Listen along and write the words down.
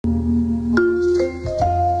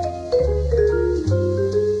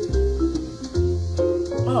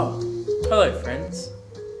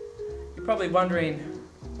probably wondering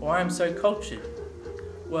why I'm so cultured.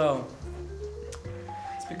 Well,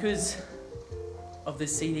 it's because of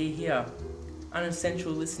this CD here,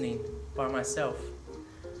 Unessential Listening by myself.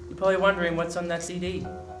 You're probably wondering what's on that CD.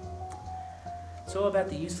 It's all about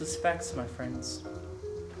the useless facts, my friends.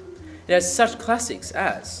 It has such classics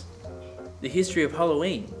as the history of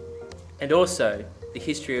Halloween and also the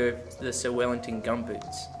history of the Sir Wellington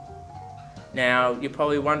gumboots. Now, you're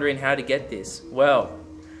probably wondering how to get this. Well,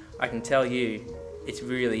 I can tell you, it's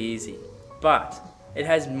really easy. But it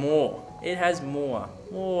has more. It has more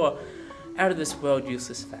out of this world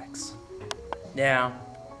useless facts. Now,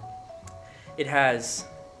 it has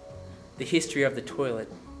the history of the toilet,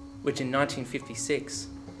 which in 1956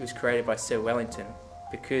 was created by Sir Wellington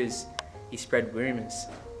because he spread rumours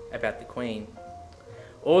about the Queen.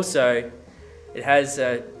 Also, it has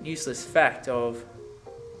a useless fact of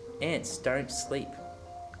ants don't sleep.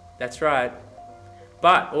 That's right.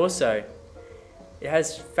 But also, it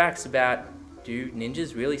has facts about, do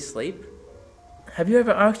ninjas really sleep? Have you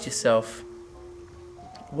ever asked yourself,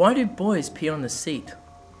 why do boys pee on the seat?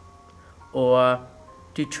 Or,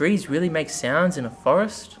 do trees really make sounds in a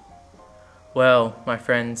forest? Well, my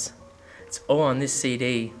friends, it's all on this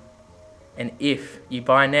CD. And if you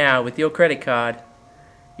buy now with your credit card,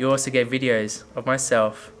 you also get videos of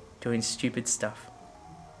myself doing stupid stuff.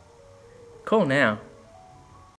 Call now.